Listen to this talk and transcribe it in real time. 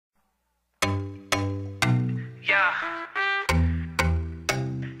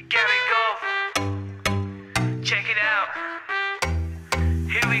Garry Gov, check it out.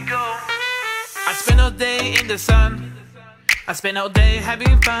 Here we go. I spend all day in the sun. I spend all day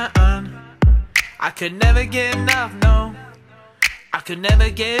having fun. I could never get enough, no. I could never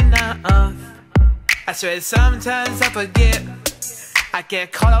get enough. I swear sometimes I forget. I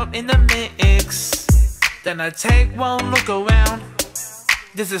get caught up in the mix. Then I take one look around.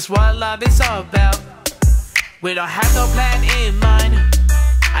 This is what love is all about. We don't have no plan in mind.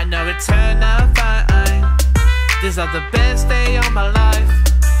 I know it turned out fine. These are the best day of my life.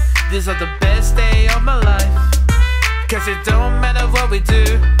 These are the best day of my life. Cause it don't matter what we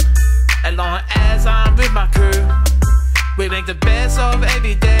do, as long as I'm with my crew. We make the best of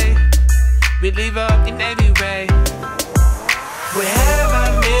every day. We live up in every way. We have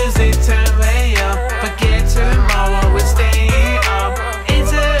our music turn way up. Forget tomorrow, we're staying up. Is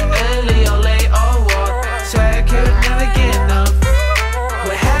it early or late or what? So I could never get enough.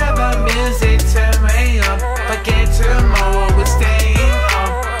 We have our music turn way up. Forget tomorrow, we're staying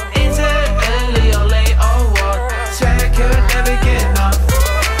up. Is it early or late or what? So I could never get enough.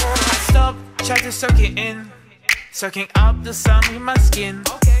 I stop, try to soak it in, soaking up the sun in my skin.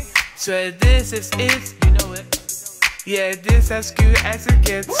 Swear this is it, you know it. Yeah, this as good as it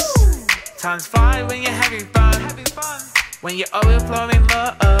gets. Woo! Time's fine when you're having fun. When you're overflowing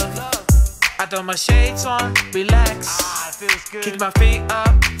love. I throw my shades on, relax. It feels good. Kick my feet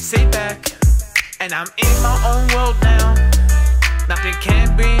up, sit back. And I'm in my own world now. Nothing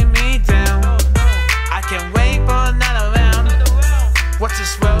can bring me down. I can't wait for another round. Watch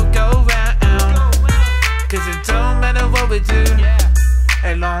this world go round. Cause it don't matter what we do,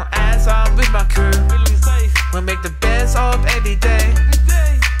 as long as I'm with my crew. We make the best of every day.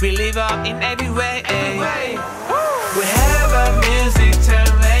 We live up in every way. We have our music turn